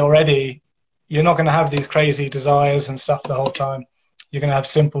this way already, you're not going to have these crazy desires and stuff the whole time. You're going to have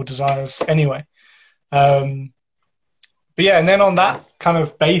simple desires anyway. But yeah, and then on that kind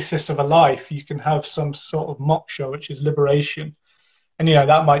of basis of a life, you can have some sort of moksha, which is liberation. And, you know,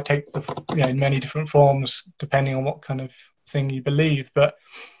 that might take in many different forms, depending on what kind of thing you believe. But,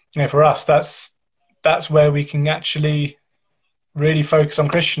 you know, for us, that's where we can actually really focus on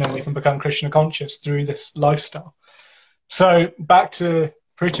Krishna, and we can become Krishna conscious through this lifestyle. So back to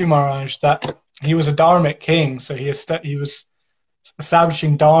Prithu Maharaj, that he was a dharmic king, so he was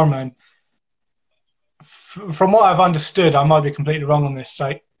establishing dharma. And from what I've understood, I might be completely wrong on this,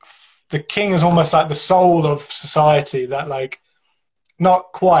 like, the king is almost like the soul of society, that, like,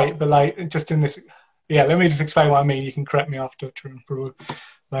 not quite, but like just in this. Yeah, let me just explain what I mean. You can correct me after, Prabhu.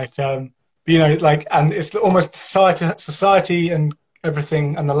 Like, you know, like, and it's almost society and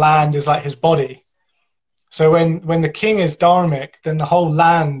everything, and the land is like his body. So when the king is dharmic, then the whole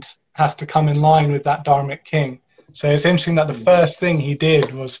land has to come in line with that dharmic king. So it's interesting that the first thing he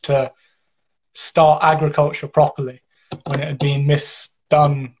did was to start agriculture properly, when it had been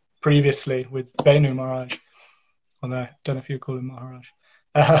misdone previously with Venu Maharaj. Although I don't know if you call him Maharaj.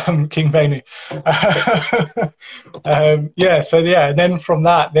 King Venu. Yeah, so yeah, and then from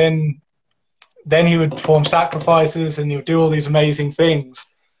that, then he would perform sacrifices, and he would do all these amazing things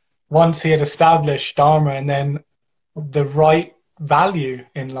once he had established dharma. And then the right value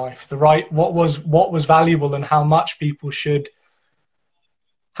in life, what was valuable, and how much people should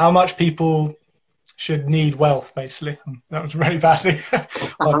need wealth, basically. That was really badly.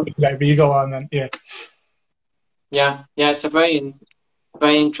 But you go on then. Yeah. Yeah, it's a very,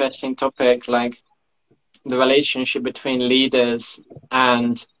 very interesting topic, like the relationship between leaders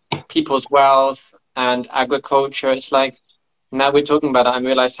and people's wealth and agriculture. It's like, now we're talking about it, I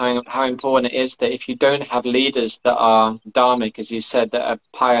realize how important it is that if you don't have leaders that are dharmic, as you said, that are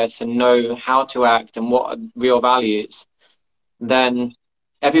pious and know how to act and what are real values, then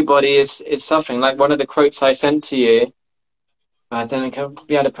everybody is suffering. Like one of the quotes I sent to you, I don't think I'll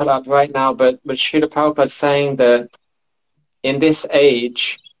be able to pull up right now, but Srila Prabhupada saying that in this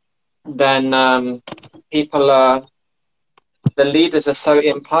age, then the leaders are so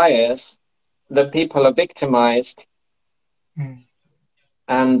impious that people are victimized.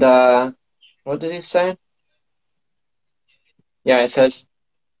 And what did he say? Yeah, it says,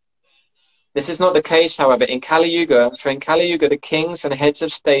 this is not the case, however, in Kali Yuga, for in Kali Yuga, the kings and heads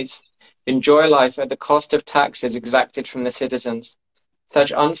of states enjoy life at the cost of taxes exacted from the citizens.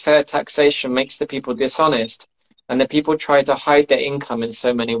 Such unfair taxation makes the people dishonest, and the people try to hide their income in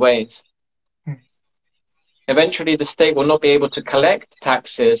so many ways. Eventually, the state will not be able to collect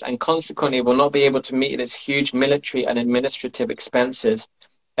taxes and consequently will not be able to meet its huge military and administrative expenses.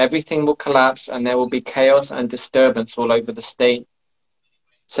 Everything will collapse and there will be chaos and disturbance all over the state.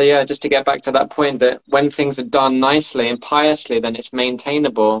 So yeah, just to get back to that point, that when things are done nicely and piously, then it's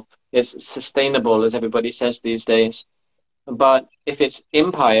maintainable, it's sustainable, as everybody says these days. But if it's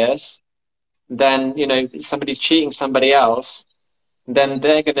impious, then, you know, somebody's cheating somebody else, then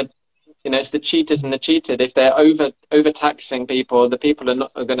they're going to, you know, it's the cheaters and the cheated. If they're overtaxing people, the people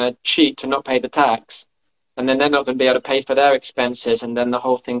are going to cheat to not pay the tax, and then they're not going to be able to pay for their expenses, and then the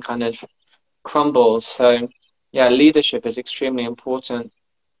whole thing kind of crumbles. So yeah, leadership is extremely important.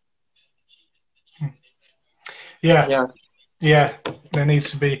 Yeah, there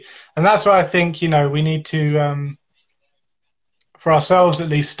needs to be, and that's why I think, you know, we need to, for ourselves at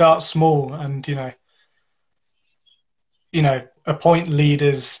least, start small, and you know, appoint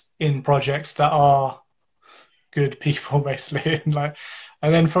leaders in projects that are good people, basically, and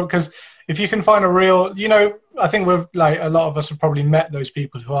then because if you can find a real, you know, I think we're like, a lot of us have probably met those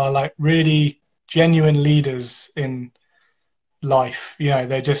people who are like really genuine leaders in life. You know,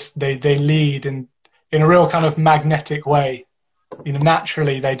 they lead in a real kind of magnetic way. You know,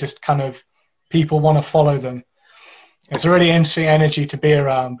 naturally they just kind of, people want to follow them. It's a really interesting energy to be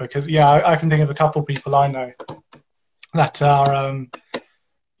around, because I can think of a couple of people I know that are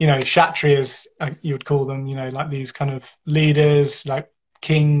you know, Kshatriyas, you would call them, you know, like these kind of leaders, like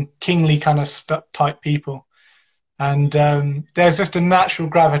kingly kind of type people. And there's just a natural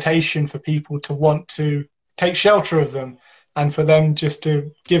gravitation for people to want to take shelter of them, and for them just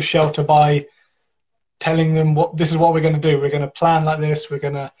to give shelter by telling them this is what we're going to do. We're going to plan like this. We're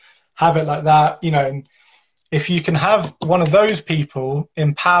going to have it like that, you know. And if you can have one of those people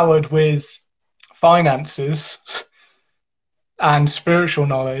empowered with finances and spiritual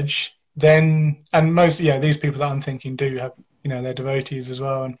knowledge, then, and most, these people that I'm thinking do have, you know, they're devotees as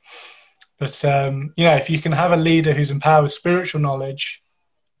well. But you know, if you can have a leader who's empowered with spiritual knowledge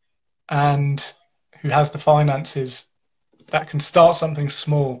and who has the finances, that can start something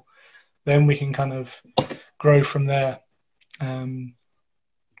small, then we can kind of grow from there.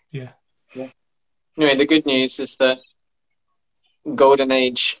 Anyway, the good news is that golden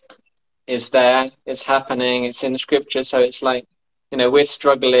age is there, it's happening, it's in the scripture. So it's like, you know, we're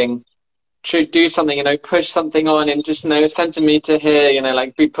struggling to do something, you know, push something on, and just, you know, a centimeter here, you know,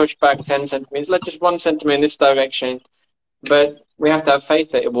 like be pushed back 10 centimeters, like just 1 centimeter in this direction. But we have to have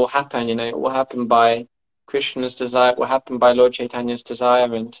faith that it will happen, you know, it will happen by Krishna's desire, it will happen by Lord Chaitanya's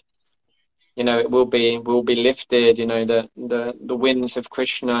desire, and, you know, we'll be lifted, you know, the winds of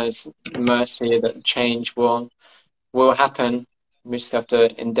Krishna's mercy, that change will happen. We just have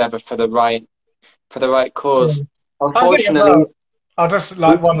to endeavor for the right cause. Unfortunately, I'll just,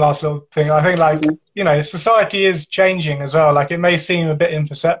 like, one last little thing. I think, like, you know, society is changing as well. Like, it may seem a bit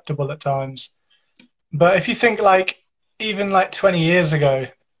imperceptible at times, but if you think, like, even like 20 years ago,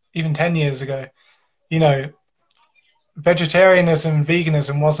 even 10 years ago, you know, vegetarianism and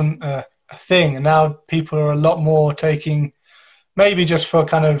veganism wasn't a thing, and now people are a lot more taking, maybe just for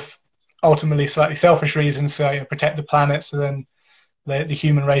kind of ultimately slightly selfish reasons, so, you know, protect the planet, so then the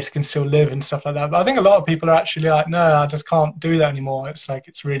human race can still live and stuff like that. But I think a lot of people are actually like, no, I just can't do that anymore. It's like,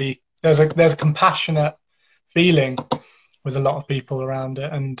 it's really, there's a compassionate feeling with a lot of people around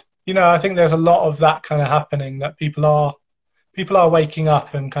it. And, you know, I think there's a lot of that kind of happening, that people are waking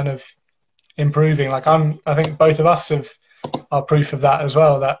up and kind of improving. Like, I think both of us have our proof of that as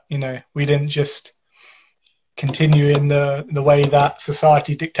well, that, you know, we didn't just continue in the way that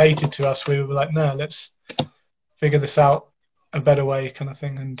society dictated to us. We were like, no, let's figure this out a better way, kind of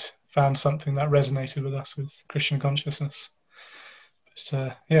thing, and found something that resonated with us, with Krishna consciousness.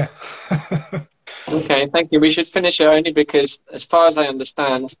 But yeah. Okay, thank you. We should finish it only because, as far as I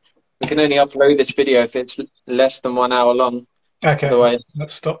understand, we can only upload this video if it's less than 1 hour long. Okay, otherwise,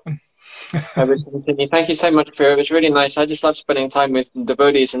 let's stop then. I will continue. Thank you so much, Priya. It was really nice. I just love spending time with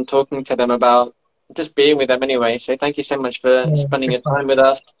devotees and talking to them about just being with them anyway. So thank you so much for spending your time with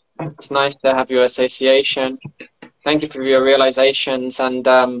us. It's nice to have your association. Thank you for your realizations. And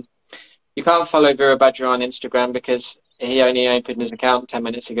you can't follow Virabhadra on Instagram because he only opened his account 10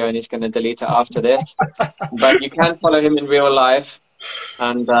 minutes ago and he's going to delete it after this. But you can follow him in real life.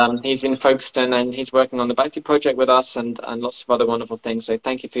 And he's in Folkestone and he's working on the Bhakti project with us and lots of other wonderful things. So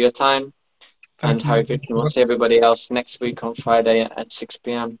thank you for your time. And Hare Krishna. We'll see everybody else next week on Friday at 6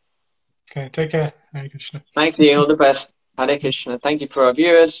 p.m. Okay, take care. Hare Krishna. Thank you. All the best. Hare Krishna. Thank you for our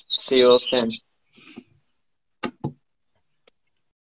viewers. See you all soon.